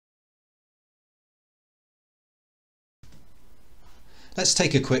Let's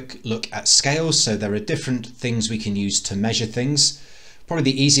take a quick look at scales. So there are different things we can use to measure things. Probably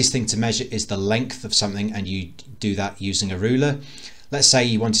the easiest thing to measure is the length of something, and you do that using a ruler. Let's say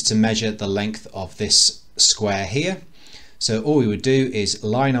you wanted to measure the length of this square here. So all we would do is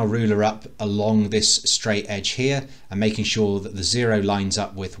line our ruler up along this straight edge here and making sure that the 0 lines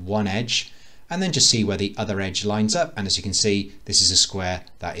up with one edge, and then just see where the other edge lines up. And as you can see, this is a square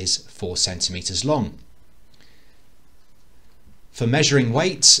that is 4 centimeters long. For measuring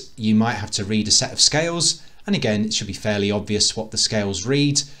weight, you might have to read a set of scales, and again it should be fairly obvious what the scales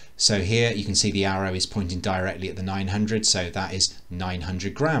read. So here you can see the arrow is pointing directly at the 900, so that is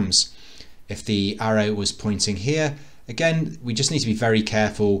 900 grams. If the arrow was pointing here, again we just need to be very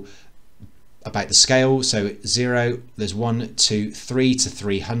careful about the scale. So 0, there's 1, 2, 3 to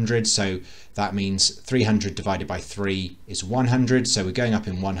 300, so that means 300 divided by 3 is 100, so we're going up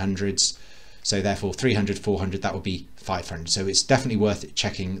in 100s. So therefore 300, 400, that would be 500. So it's definitely worth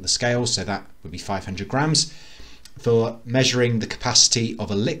checking the scale. So that would be 500 grams. For measuring the capacity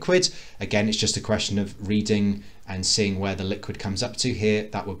of a liquid, again, it's just a question of reading and seeing where the liquid comes up to. Here,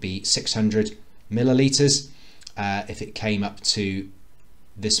 that would be 600 milliliters. If it came up to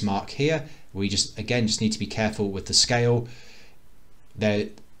this mark here, we just need to be careful with the scale.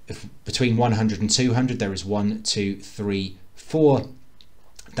 Between 100 and 200, there is 1, 2, 3, 4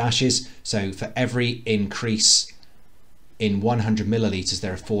 dashes. So for every increase in 100 milliliters,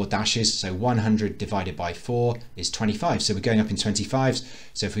 there are 4 dashes. So 100 divided by 4 is 25. So we're going up in 25s.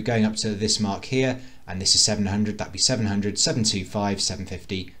 So if we're going up to this mark here, and this is 700, that'd be 700, 725,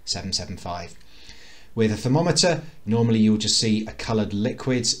 750, 775. With a thermometer, normally you'll just see a coloured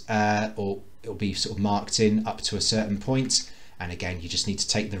liquid, or it'll be sort of marked in up to a certain point. And again, you just need to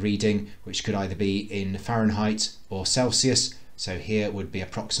take the reading, which could either be in Fahrenheit or Celsius. So here would be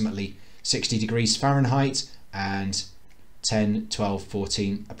approximately 60 degrees Fahrenheit and 10, 12,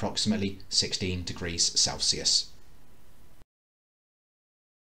 14, approximately 16 degrees Celsius.